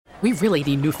we really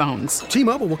need new phones.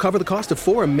 T-Mobile will cover the cost of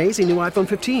 4 amazing new iPhone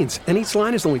 15s, and each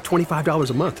line is only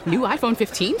 $25 a month. New iPhone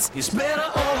 15s? It's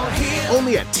better over here.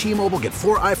 Only at T-Mobile, get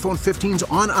 4 iPhone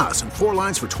 15s on us and 4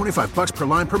 lines for $25 per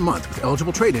line per month with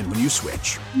eligible trade-in when you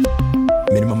switch.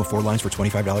 Minimum of 4 lines for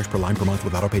 $25 per line per month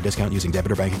with autopay discount using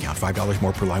debit or bank account. $5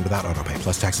 more per line without autopay,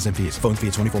 plus taxes and fees. Phone fee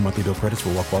at 24 monthly bill credits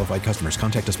for well-qualified customers.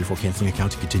 Contact us before canceling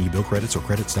account to continue bill credits or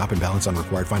credit stop and balance on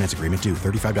required finance agreement due.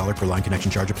 $35 per line connection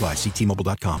charge applies. See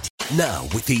T-Mobile.com. Now,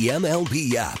 with the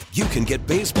MLB app, you can get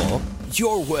baseball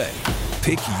your way.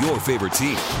 Pick your favorite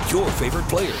team, your favorite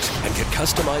players, and get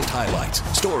customized highlights,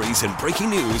 stories, and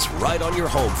breaking news right on your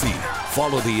home feed.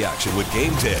 Follow the action with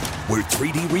Game Day, where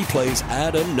 3D replays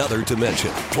add another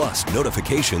dimension. Plus,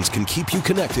 notifications can keep you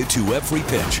connected to every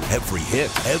pitch, every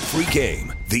hit, every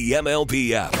game. The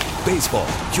MLB app. Baseball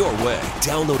your way.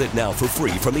 Download it now for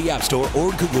free from the App Store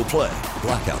or Google Play.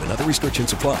 Blackout and other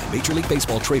restrictions apply. Major League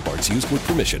Baseball trademarks used with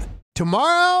permission.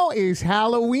 Tomorrow is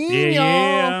Halloween, y'all.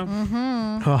 Yeah.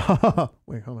 Mm-hmm.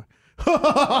 Wait, hold on.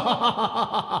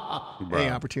 Any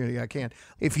opportunity I can.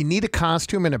 If you need a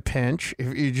costume in a pinch,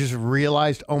 if you just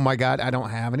realized, oh my God, I don't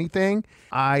have anything,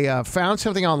 I found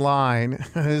something online.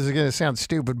 This is going to sound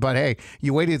stupid, but hey,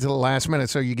 you waited till the last minute,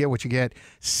 so you get what you get.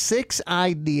 6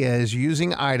 ideas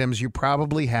using items you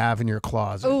probably have in your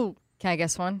closet. Ooh, can I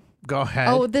guess one? Go ahead.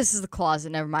 Oh, this is the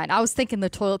closet. Never mind. I was thinking the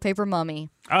toilet paper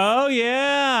mummy. Oh,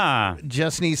 yeah.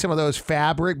 Just need some of those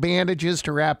fabric bandages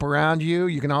to wrap around you.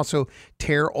 You can also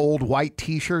tear old white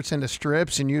T-shirts into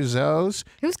strips and use those.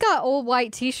 Who's got old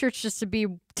white T-shirts just to be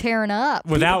tearing up?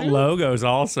 Without logos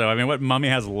also. I mean, what mummy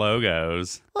has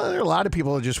logos? Well, there are a lot of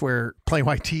people that just wear plain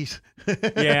white tees.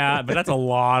 Yeah, but that's a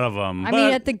lot of them. I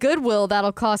mean, at the Goodwill,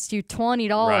 that'll cost you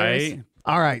 $20. Right?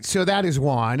 All right, so that is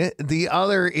one. The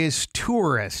other is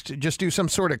tourist. Just do some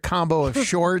sort of combo of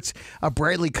shorts, a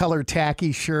brightly colored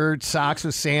tacky shirt, socks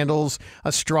with sandals,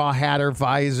 a straw hat or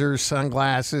visor,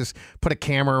 sunglasses, put a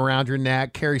camera around your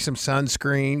neck, carry some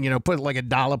sunscreen, put like a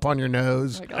dollop on your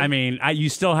nose. I mean,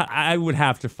 I would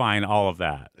have to find all of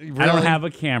that. Really? I don't have a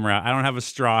camera. I don't have a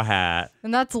straw hat.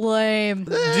 And that's lame.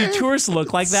 Do tourists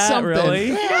look like that, Something.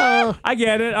 really? Yeah. I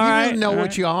get it. All you right. don't know all what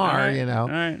right, you are, all right, All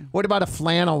right. What about a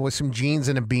flannel with some jeans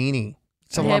and a beanie?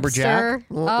 It's a lumberjack. Hipster?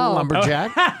 Oh.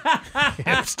 Lumberjack.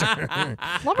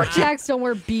 Hipster. Lumberjacks don't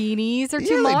wear beanies. They're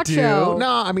too Yeah, macho. they do. No,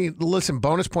 I mean, listen,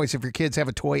 bonus points if your kids have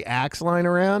a toy axe lying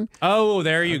around. Oh,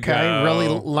 there you go. Okay, really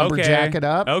lumberjack it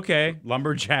up. Okay,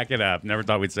 lumberjack it up. Never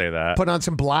thought we'd say that. Put on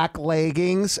some black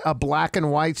leggings, a black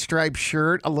and white striped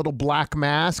shirt, a little black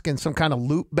mask, and some kind of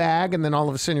loot bag, and then all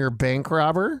of a sudden you're a bank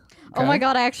robber. Oh my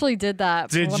God, I actually did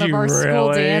that for Did one of you our school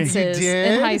really? dances You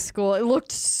did? in high school. It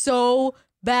looked so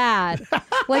bad.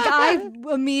 Like I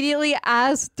immediately,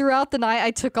 throughout the night,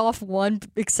 I took off one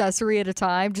accessory at a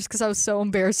time just because I was so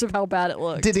embarrassed of how bad it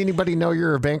looked. Did anybody know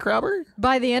you're a bank robber?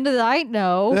 By the end of the night,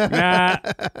 no.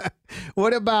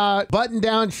 What about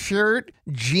button-down shirt,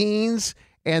 jeans,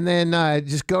 and then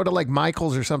just go to like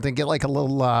Michael's or something, get like a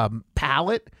little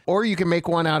palette, or you can make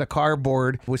one out of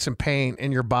cardboard with some paint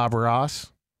and your Bob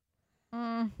Ross.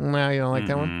 No, you don't like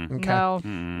that one? Okay. No.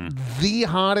 The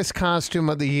hottest costume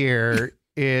of the year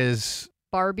is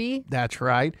Barbie? That's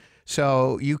right.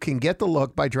 So you can get the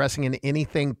look by dressing in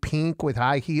anything pink with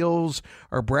high heels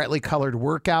or brightly colored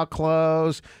workout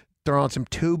clothes. Throw on some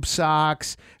tube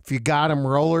socks. If you got them,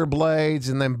 rollerblades,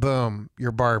 and then boom,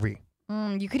 you're Barbie.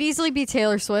 You could easily be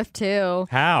Taylor Swift, too.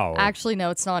 How? Actually, no,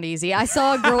 it's not easy. I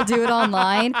saw a girl do it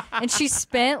online, and she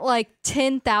spent like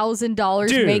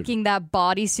 $10,000 making that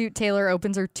bodysuit Taylor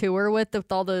opens her tour with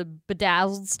all the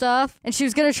bedazzled stuff. And she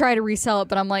was going to try to resell it,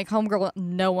 but I'm like, homegirl,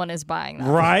 no one is buying that.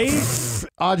 Right?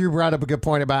 Audrey brought up a good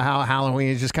point about how Halloween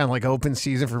is just kind of like open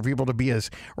season for people to be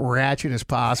as ratchet as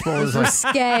possible. As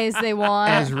risque as they want.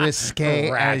 As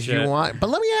risque as you want. But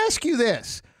let me ask you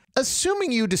this.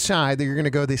 Assuming you decide that you're going to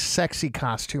go this sexy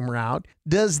costume route,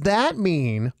 does that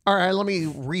mean, all right, let me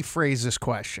rephrase this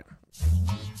question.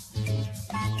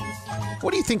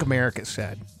 What do you think America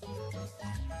said?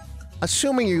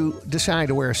 Assuming you decide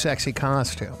to wear a sexy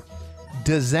costume,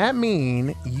 does that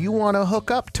mean you want to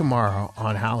hook up tomorrow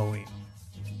on Halloween?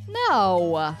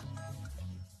 No.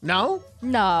 No?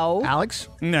 No. Alex?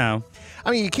 No. I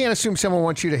mean, you can't assume someone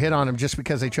wants you to hit on them just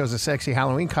because they chose a sexy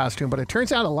Halloween costume, but it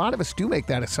turns out a lot of us do make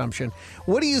that assumption.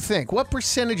 What do you think? What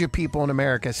percentage of people in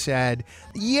America said,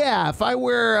 yeah, if I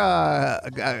wear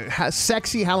a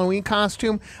sexy Halloween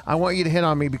costume, I want you to hit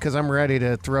on me because I'm ready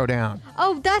to throw down?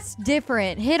 Oh, that's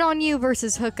different. Hit on you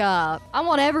versus hook up. I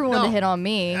want everyone to hit on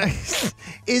me.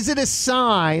 Is it a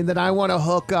sign that I want to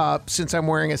hook up since I'm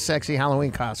wearing a sexy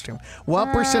Halloween costume?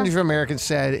 What percentage of Americans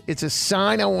said it's a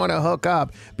sign I want to hook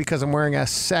up because I'm wearing a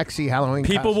sexy Halloween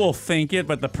People costume. will think it,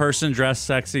 but the person dressed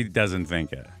sexy doesn't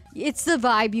think it. It's the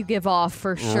vibe you give off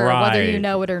for sure, Right. whether you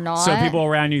know it or not. So people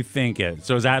around you think it.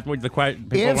 So is that what the question?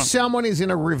 If someone is in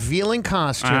a revealing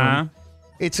costume,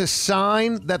 it's a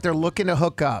sign that they're looking to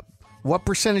hook up. What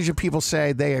percentage of people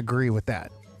say they agree with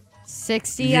that?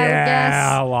 60, I would guess.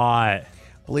 Yeah, a lot.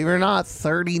 Believe it or not,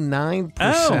 39%.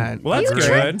 Oh, well, that's You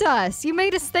good. tricked us. You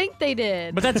made us think they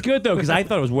did. But that's good, though, because I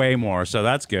thought it was way more, so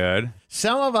that's good.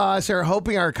 Some of us are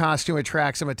hoping our costume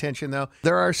attracts some attention, though.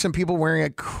 There are some people wearing a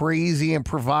crazy and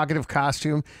provocative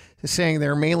costume saying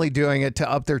they're mainly doing it to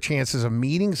up their chances of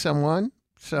meeting someone.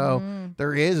 So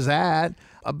there is that.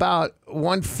 About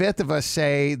 1/5 of us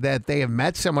say that they have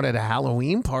met someone at a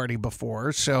Halloween party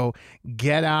before. So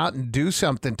get out and do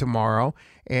something tomorrow.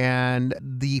 And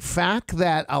the fact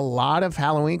that a lot of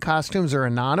Halloween costumes are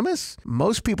anonymous,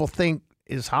 most people think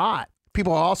is hot.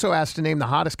 People are also asked to name the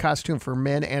hottest costume for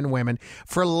men and women.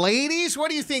 For ladies, what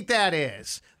do you think that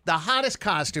is? The hottest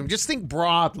costume. Just think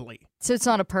broadly. So it's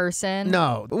not a person?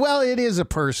 No. Well, it is a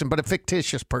person, but a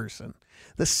fictitious person.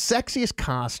 The sexiest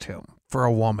costume for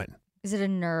a woman. Is it a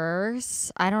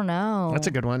nurse? I don't know. That's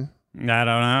a good one. I don't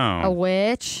know. A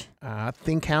witch?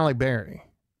 Think Halle Berry.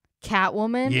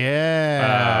 Catwoman?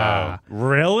 Yeah.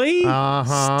 Really?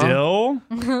 Uh-huh. Still?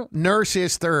 Nurse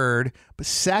is third, but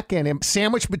second, and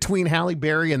sandwiched between Halle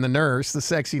Berry and the nurse, the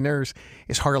sexy nurse,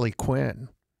 is Harley Quinn.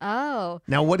 Oh.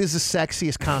 Now, what is the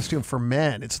sexiest costume for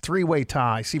men? It's a three-way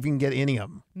tie. See if you can get any of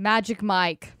them. Magic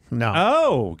Mike. No.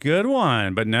 Oh, good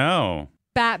one, but no.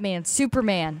 Batman.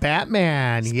 Superman.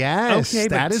 Batman. Yes, Okay,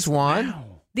 that but- is one. Wow.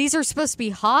 These are supposed to be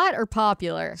hot or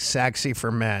popular? Sexy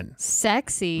for men.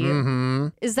 Sexy? Mm-hmm.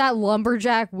 Is that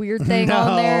lumberjack weird thing No,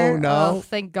 on there? no. Oh,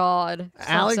 thank God. It's not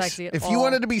Alex, sexy at if all. you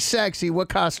wanted to be sexy, what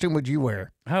costume would you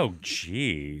wear? Oh,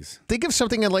 jeez. Think of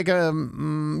something like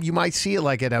you might see it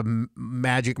like at a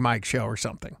Magic Mike show or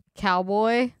something.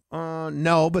 Cowboy?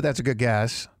 No, but that's a good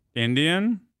guess.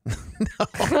 Indian?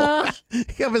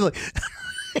 Yeah, but like,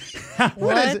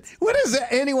 what has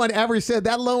anyone ever said?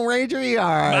 That Lone Ranger? Yeah,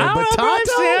 I but don't know,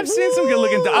 Tonto? I've seen some good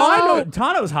looking. Oh, I know.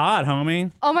 Tonto's hot,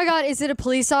 homie. Oh my God, is it a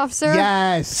police officer?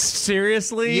 Yes.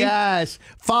 Seriously? Yes.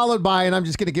 Followed by, and I'm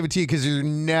just going to give it to you because you're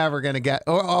never going to get.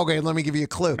 Oh, okay, let me give you a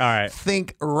clue. All right.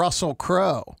 Think Russell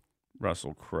Crowe.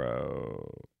 Russell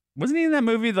Crowe. Wasn't he in that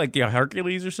movie, like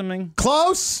Hercules or something?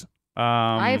 Close.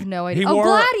 I have no idea. he Oh, wore-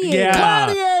 Gladiator. Yeah.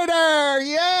 Gladiator.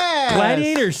 Yes.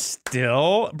 Gladiator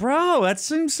still? Bro, that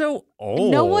seems so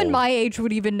old. No one my age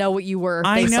would even know what you were. if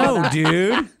I they saw know, that.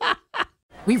 dude.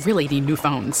 We really need new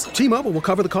phones. T-Mobile will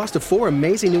cover the cost of 4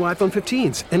 amazing new iPhone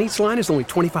 15s, and each line is only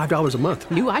 $25 a month.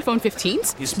 New iPhone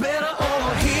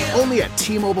 15s? Only at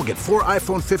T-Mobile, get 4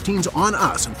 iPhone 15s on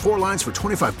us and 4 lines for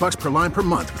 $25 per line per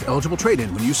month with eligible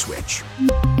trade-in when you switch.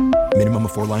 Minimum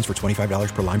of 4 lines for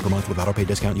 $25 per line per month with auto pay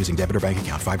discount using debit or bank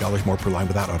account. $5 more per line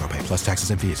without auto pay, plus taxes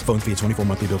and fees. Phone fee at 24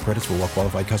 monthly bill credits for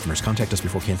well-qualified customers. Contact us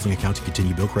before canceling account to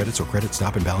continue bill credits or credit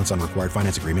stop and balance on required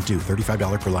finance agreement due.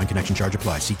 $35 per line connection charge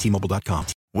applies. See T-Mobile.com.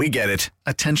 We get it.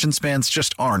 Attention spans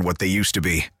just aren't what they used to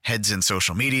be. Heads in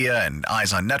social media and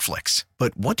eyes on Netflix.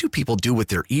 But what do people do with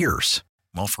their ears?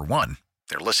 Well, for one,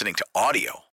 they're listening to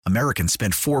audio. Americans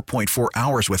spend 4.4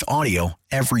 hours with audio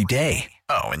every day.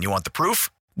 Oh, and you want the proof?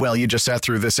 Well, you just sat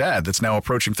through this ad that's now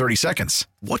approaching 30 seconds.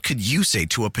 What could you say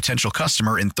to a potential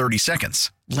customer in 30 seconds?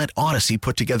 Let Odyssey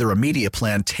put together a media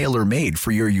plan tailor-made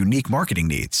for your unique marketing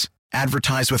needs.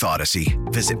 Advertise with Odyssey.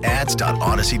 Visit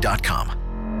ads.odyssey.com.